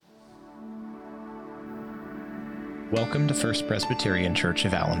Welcome to First Presbyterian Church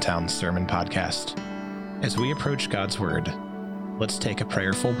of Allentown's Sermon Podcast. As we approach God's Word, let's take a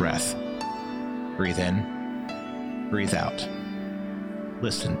prayerful breath. Breathe in, breathe out.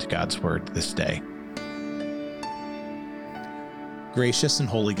 Listen to God's Word this day. Gracious and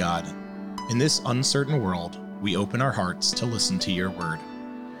holy God, in this uncertain world, we open our hearts to listen to your Word.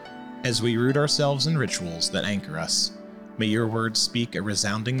 As we root ourselves in rituals that anchor us, may your Word speak a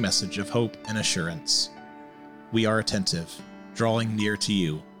resounding message of hope and assurance. We are attentive, drawing near to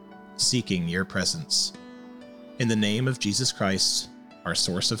you, seeking your presence. In the name of Jesus Christ, our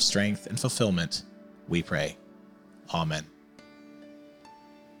source of strength and fulfillment, we pray. Amen.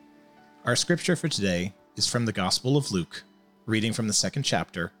 Our scripture for today is from the Gospel of Luke, reading from the second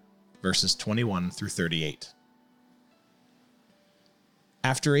chapter, verses 21 through 38.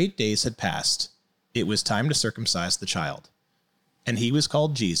 After 8 days had passed, it was time to circumcise the child. And he was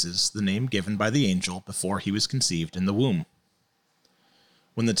called Jesus, the name given by the angel before he was conceived in the womb.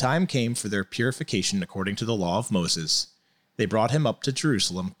 When the time came for their purification according to the law of Moses, they brought him up to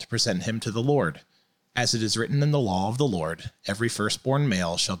Jerusalem to present him to the Lord. As it is written in the law of the Lord, every firstborn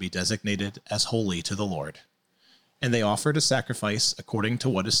male shall be designated as holy to the Lord. And they offered a sacrifice according to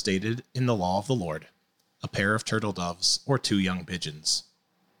what is stated in the law of the Lord, a pair of turtle doves or 2 young pigeons.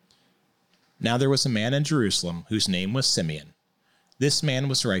 Now there was a man in Jerusalem whose name was Simeon. This man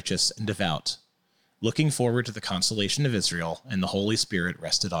was righteous and devout, looking forward to the consolation of Israel, and the Holy Spirit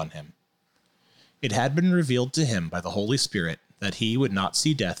rested on him. It had been revealed to him by the Holy Spirit that he would not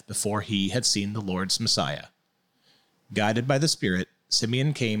see death before he had seen the Lord's Messiah. Guided by the Spirit,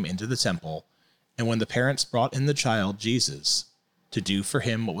 Simeon came into the temple, and when the parents brought in the child Jesus to do for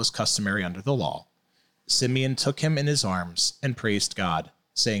him what was customary under the law, Simeon took him in his arms and praised God,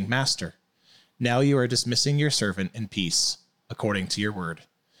 saying, "Master, now you are dismissing your servant in peace, according to your word.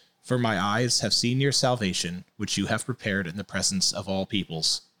 For my eyes have seen your salvation, which you have prepared in the presence of all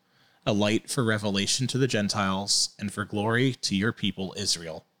peoples, a light for revelation to the Gentiles and for glory to your people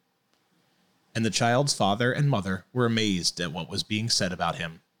Israel." And the child's father and mother were amazed at what was being said about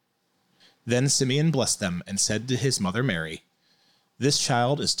him. Then Simeon blessed them and said to his mother Mary, "This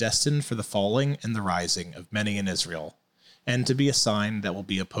child is destined for the falling and the rising of many in Israel, and to be a sign that will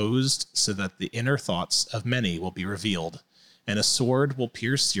be opposed, so that the inner thoughts of many will be revealed, and a sword will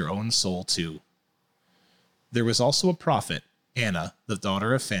pierce your own soul too." There was also a prophet, Anna, the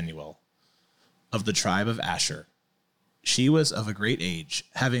daughter of Phanuel, of the tribe of Asher. She was of a great age,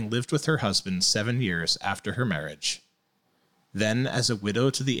 having lived with her husband 7 years after her marriage, then as a widow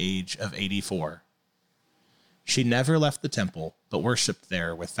to the age of 84. She never left the temple, but worshipped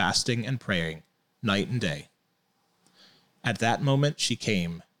there with fasting and praying, night and day. At that moment she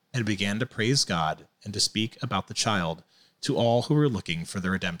came and began to praise God and to speak about the child to all who were looking for the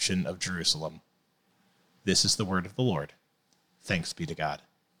redemption of Jerusalem. This is the word of the Lord. Thanks be to God.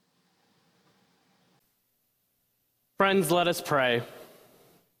 Friends, let us pray.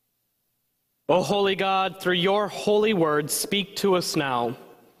 O holy God, through your holy word, speak to us now.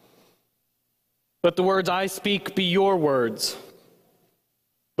 Let the words I speak be your words.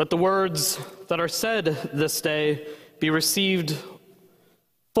 Let the words that are said this day be received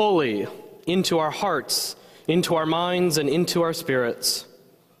fully into our hearts, into our minds, and into our spirits.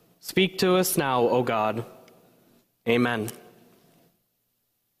 Speak to us now, O God. Amen.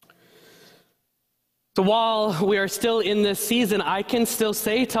 So while we are still in this season, I can still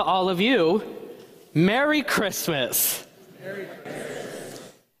say to all of you, Merry Christmas. Merry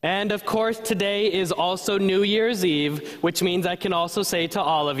Christmas. And of course, today is also New Year's Eve, which means I can also say to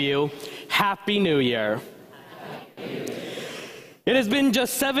all of you, Happy New Year. It has been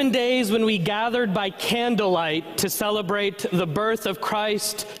just 7 days when we gathered by candlelight to celebrate the birth of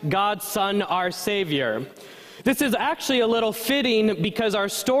Christ, God's Son, our Savior. This is actually a little fitting because our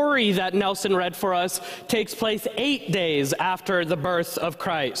story that Nelson read for us takes place 8 days after the birth of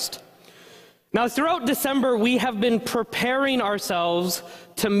Christ. Now, throughout December, we have been preparing ourselves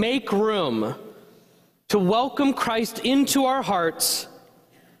to make room to welcome Christ into our hearts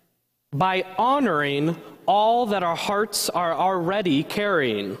by honoring all that our hearts are already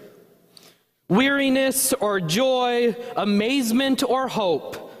carrying. Weariness or joy, amazement or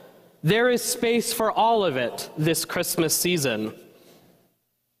hope, there is space for all of it this Christmas season.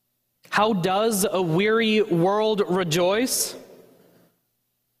 How does a weary world rejoice?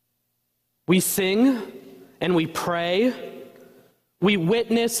 We sing and we pray. We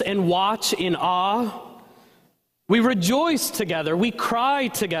witness and watch in awe. We rejoice together. We cry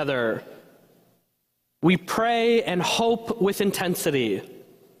together. We pray and hope with intensity.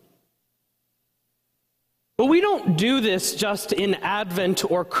 But we don't do this just in Advent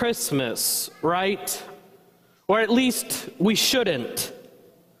or Christmas, right? or at least we shouldn't.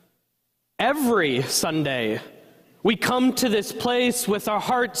 Every Sunday, we come to this place with our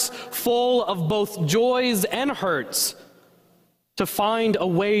hearts full of both joys and hurts to find a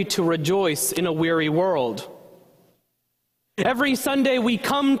way to rejoice in a weary world. Every Sunday, we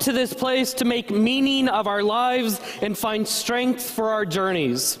come to this place to make meaning of our lives and find strength for our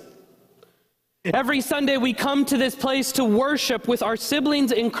journeys. Every Sunday, we come to this place to worship with our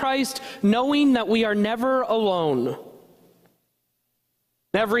siblings in Christ, knowing that we are never alone.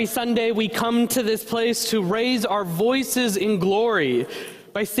 Every Sunday, we come to this place to raise our voices in glory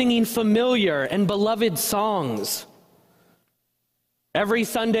by singing familiar and beloved songs. Every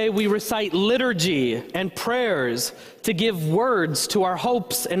Sunday, we recite liturgy and prayers to give words to our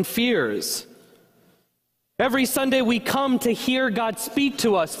hopes and fears. Every Sunday, we come to hear God speak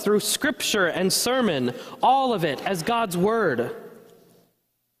to us through scripture and sermon, all of it as God's word.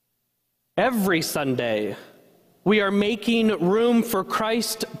 Every Sunday, we are making room for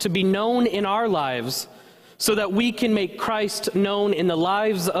Christ to be known in our lives so that we can make Christ known in the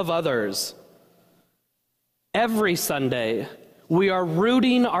lives of others. Every Sunday, we are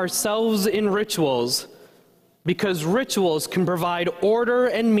rooting ourselves in rituals because rituals can provide order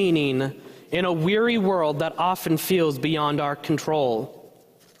and meaning in a weary world that often feels beyond our control.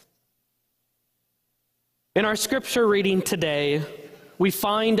 In our scripture reading today, we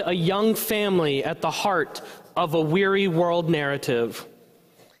find a young family at the heart of a weary world narrative.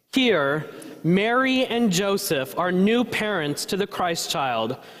 Here, Mary and Joseph are new parents to the Christ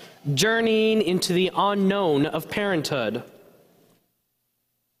child, journeying into the unknown of parenthood.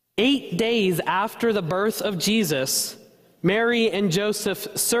 8 days after the birth of Jesus, Mary and Joseph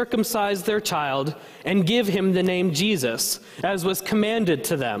circumcise their child and give him the name Jesus, as was commanded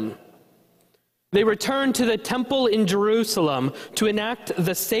to them. They return to the temple in Jerusalem to enact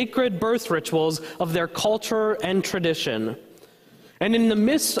the sacred birth rituals of their culture and tradition. And in the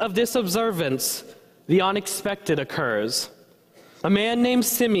midst of this observance, the unexpected occurs. A man named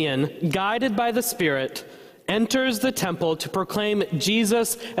Simeon, guided by the Spirit, enters the temple to proclaim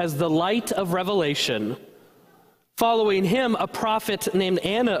Jesus as the light of revelation. Following him, a prophet named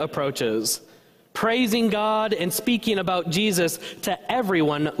Anna approaches, praising God and speaking about Jesus to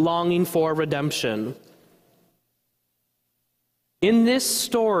everyone longing for redemption. In this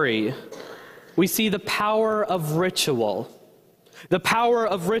story, we see the power of ritual. The power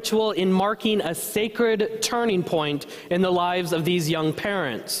of ritual in marking a sacred turning point in the lives of these young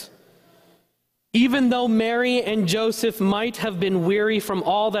parents. Even though Mary and Joseph might have been weary from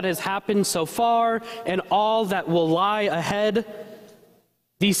all that has happened so far and all that will lie ahead,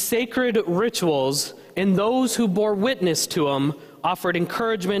 these sacred rituals and those who bore witness to them offered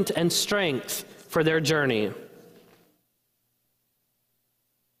encouragement and strength for their journey.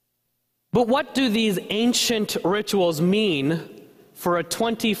 But what do these ancient rituals mean for a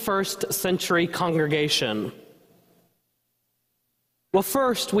 21st century congregation? Well,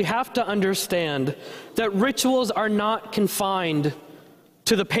 first, we have to understand that rituals are not confined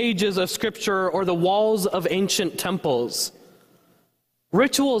to the pages of Scripture or the walls of ancient temples.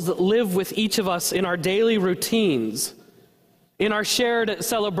 Rituals live with each of us in our daily routines, in our shared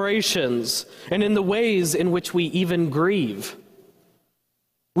celebrations, and in the ways in which we even grieve.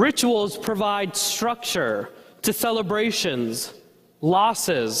 Rituals provide structure to celebrations,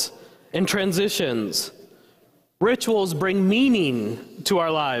 losses, and transitions. Rituals bring meaning to our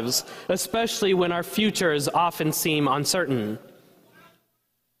lives, especially when our futures often seem uncertain.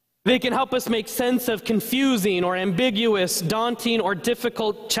 They can help us make sense of confusing or ambiguous, daunting or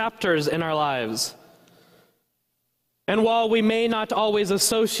difficult chapters in our lives. And while we may not always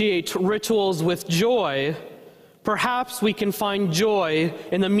associate rituals with joy, perhaps we can find joy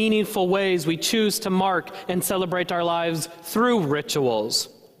in the meaningful ways we choose to mark and celebrate our lives through rituals.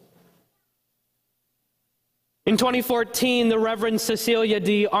 In 2014, the Reverend Cecilia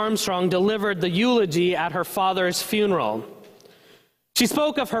D. Armstrong delivered the eulogy at her father's funeral. She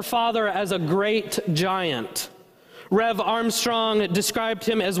spoke of her father as a great giant. Rev. Armstrong described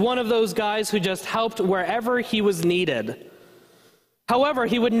him as one of those guys who just helped wherever he was needed. However,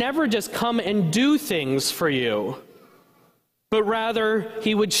 he would never just come and do things for you, but rather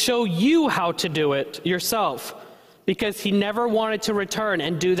he would show you how to do it yourself, because he never wanted to return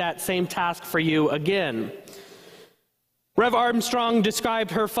and do that same task for you again. Rev. Armstrong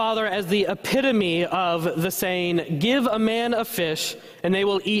described her father as the epitome of the saying, "Give a man a fish, and they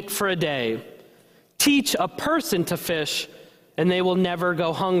will eat for a day. Teach a person to fish, and they will never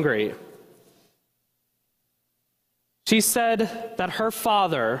go hungry." She said that her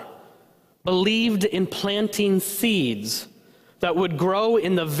father believed in planting seeds that would grow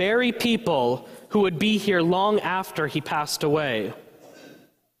in the very people who would be here long after he passed away.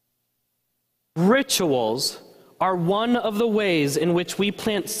 Rituals are one of the ways in which we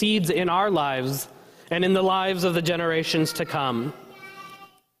plant seeds in our lives and in the lives of the generations to come.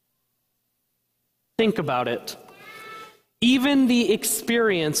 Think about it. Even the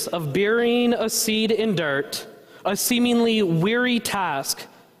experience of burying a seed in dirt, a seemingly weary task,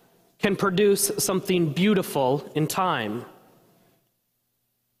 can produce something beautiful in time.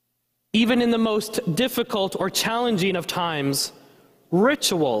 Even in the most difficult or challenging of times,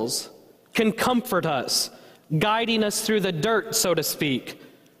 rituals can comfort us, guiding us through the dirt, so to speak,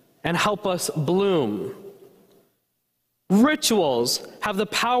 and help us bloom. Rituals have the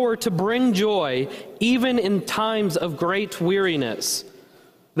power to bring joy even in times of great weariness.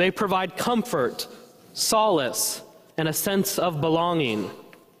 They provide comfort, solace, and a sense of belonging.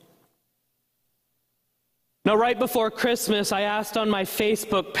 Now, right before Christmas, I asked on my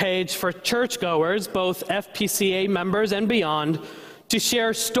Facebook page for churchgoers, both FPCA members and beyond, to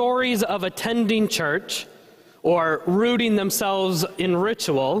share stories of attending church or rooting themselves in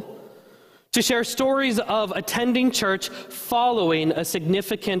ritual, to share stories of attending church following a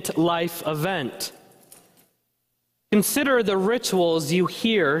significant life event. Consider the rituals you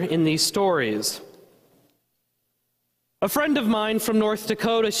hear in these stories. A friend of mine from North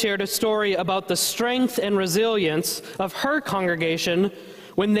Dakota shared a story about the strength and resilience of her congregation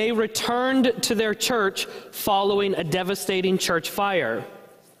when they returned to their church following a devastating church fire.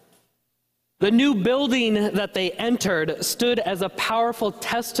 The new building that they entered stood as a powerful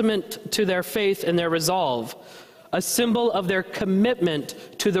testament to their faith and their resolve, a symbol of their commitment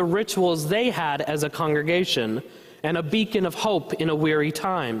to the rituals they had as a congregation, and a beacon of hope in a weary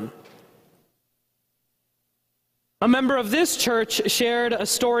time. A member of this church shared a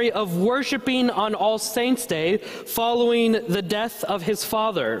story of worshiping on All Saints' Day following the death of his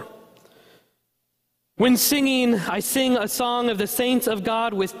father. When singing, I sing a song of the saints of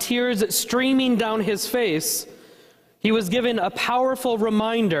God with tears streaming down his face, he was given a powerful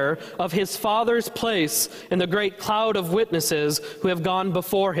reminder of his father's place in the great cloud of witnesses who have gone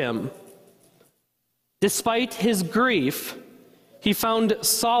before him. Despite his grief, he found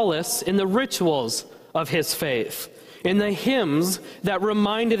solace in the rituals of his faith, in the hymns that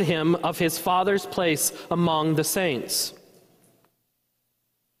reminded him of his father's place among the saints.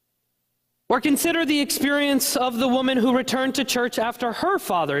 Or consider the experience of the woman who returned to church after her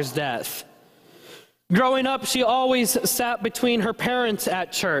father's death. Growing up, she always sat between her parents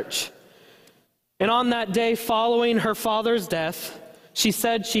at church. And on that day following her father's death, she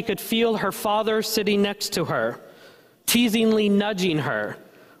said she could feel her father sitting next to her, teasingly nudging her,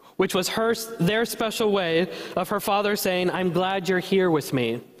 which was their special way of her father saying, "I'm glad you're here with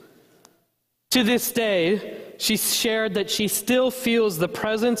me." To this day, she shared that she still feels the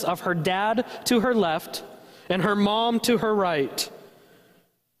presence of her dad to her left and her mom to her right.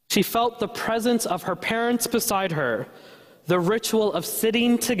 She felt the presence of her parents beside her, the ritual of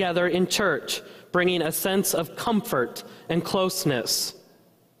sitting together in church, bringing a sense of comfort and closeness.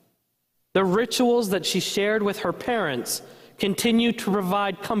 The rituals that she shared with her parents continue to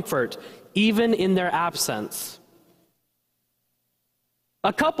provide comfort even in their absence.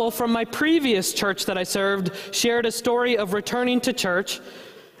 A couple from my previous church that I served shared a story of returning to church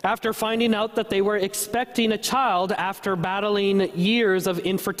after finding out that they were expecting a child after battling years of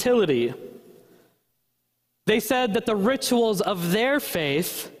infertility. They said that the rituals of their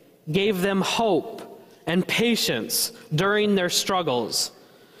faith gave them hope and patience during their struggles.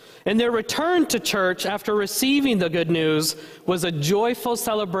 And their return to church after receiving the good news was a joyful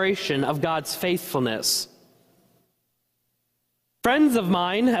celebration of God's faithfulness. Friends of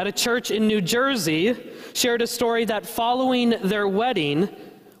mine at a church in New Jersey shared a story that following their wedding,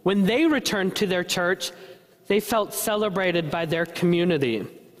 when they returned to their church, they felt celebrated by their community.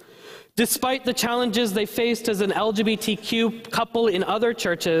 Despite the challenges they faced as an LGBTQ couple in other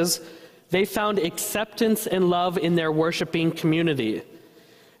churches, they found acceptance and love in their worshiping community.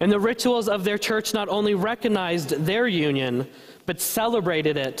 And the rituals of their church not only recognized their union, but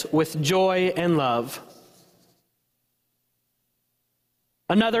celebrated it with joy and love.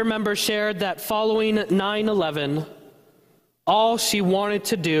 Another member shared that following 9/11, all she wanted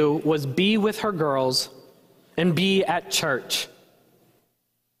to do was be with her girls and be at church.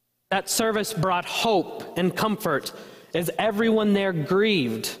 That service brought hope and comfort as everyone there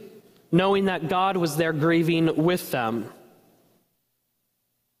grieved, knowing that God was there grieving with them.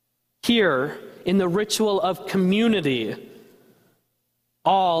 Here, in the ritual of community,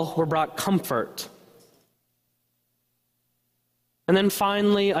 all were brought comfort. And then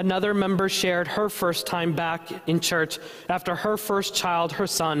finally, another member shared her first time back in church after her first child, her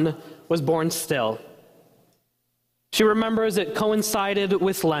son, was born still. She remembers it coincided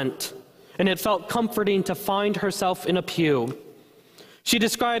with Lent, and it felt comforting to find herself in a pew. She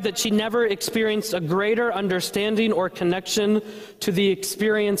described that she never experienced a greater understanding or connection to the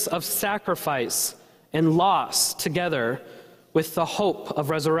experience of sacrifice and loss together with the hope of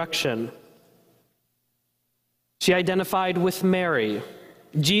resurrection. She identified with Mary,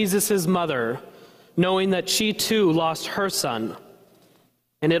 Jesus' mother, knowing that she too lost her son,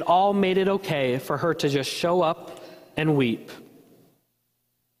 and it all made it okay for her to just show up and weep.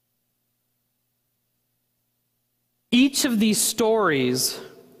 Each of these stories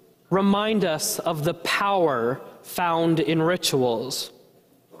remind us of the power found in rituals.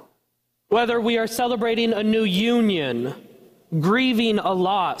 Whether we are celebrating a new union, grieving a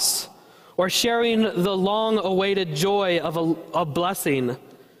loss, or sharing the long-awaited joy of a blessing,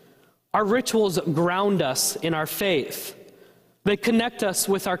 our rituals ground us in our faith. They connect us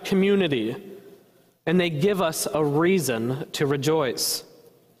with our community, and they give us a reason to rejoice.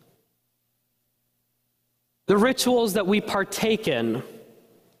 The rituals that we partake in,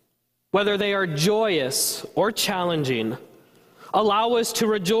 whether they are joyous or challenging, allow us to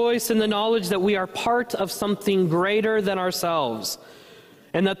rejoice in the knowledge that we are part of something greater than ourselves,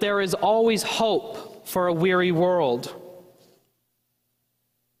 and that there is always hope for a weary world.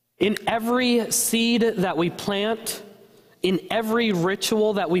 In every seed that we plant, in every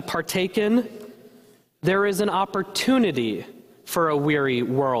ritual that we partake in, there is an opportunity for a weary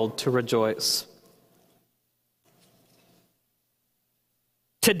world to rejoice.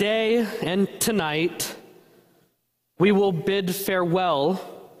 Today and tonight, we will bid farewell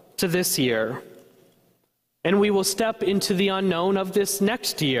to this year, and we will step into the unknown of this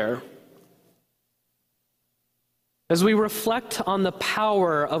next year. As we reflect on the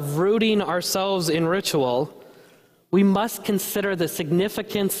power of rooting ourselves in ritual, we must consider the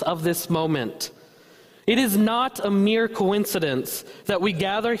significance of this moment. It is not a mere coincidence that we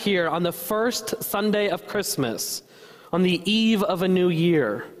gather here on the first Sunday of Christmas, on the eve of a new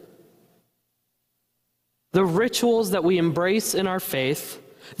year. The rituals that we embrace in our faith,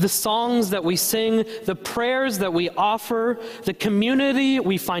 the songs that we sing, the prayers that we offer, the community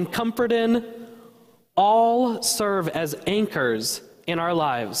we find comfort in, all serve as anchors in our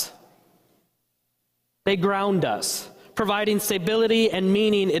lives. They ground us, providing stability and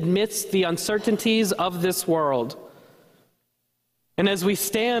meaning amidst the uncertainties of this world. And as we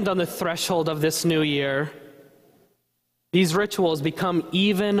stand on the threshold of this new year, these rituals become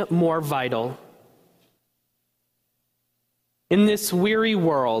even more vital. In this weary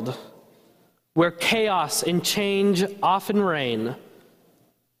world, where chaos and change often reign,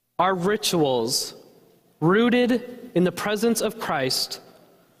 our rituals, rooted in the presence of Christ,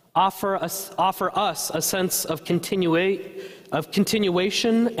 offer us a sense of continuation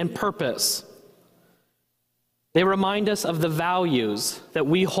and purpose. They remind us of the values that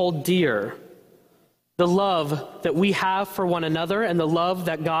we hold dear, the love that we have for one another and the love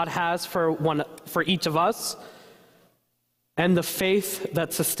that God has for each of us, and the faith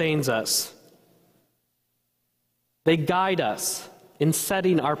that sustains us. They guide us in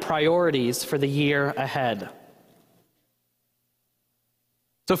setting our priorities for the year ahead.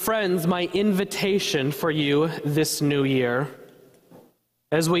 So friends, my invitation for you this new year,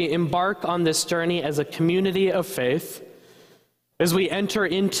 as we embark on this journey as a community of faith, as we enter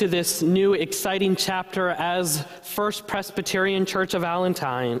into this new exciting chapter as First Presbyterian Church of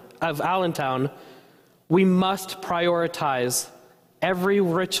Allentown, we must prioritize every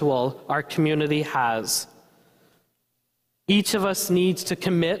ritual our community has. Each of us needs to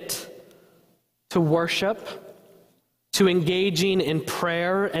commit to worship, to engaging in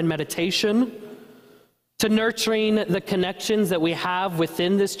prayer and meditation, to nurturing the connections that we have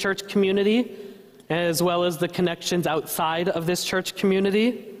within this church community, as well as the connections outside of this church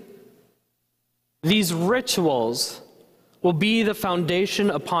community. These rituals will be the foundation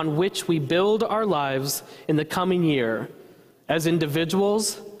upon which we build our lives in the coming year, as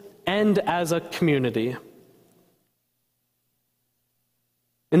individuals and as a community.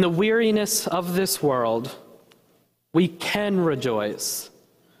 In the weariness of this world, we can rejoice.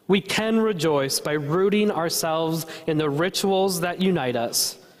 We can rejoice by rooting ourselves in the rituals that unite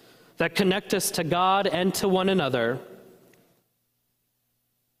us, that connect us to God and to one another.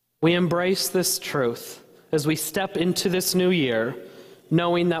 We embrace this truth as we step into this new year,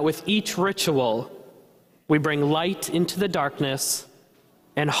 knowing that with each ritual, we bring light into the darkness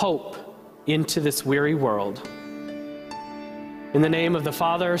and hope into this weary world. In the name of the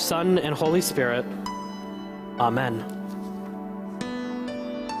Father, Son, and Holy Spirit, Amen.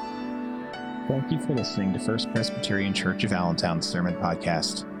 Thank you for listening to First Presbyterian Church of Allentown's Sermon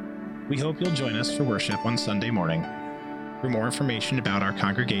Podcast. We hope you'll join us for worship on Sunday morning. For more information about our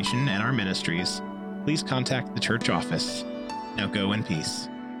congregation and our ministries, please contact the church office. Now go in peace.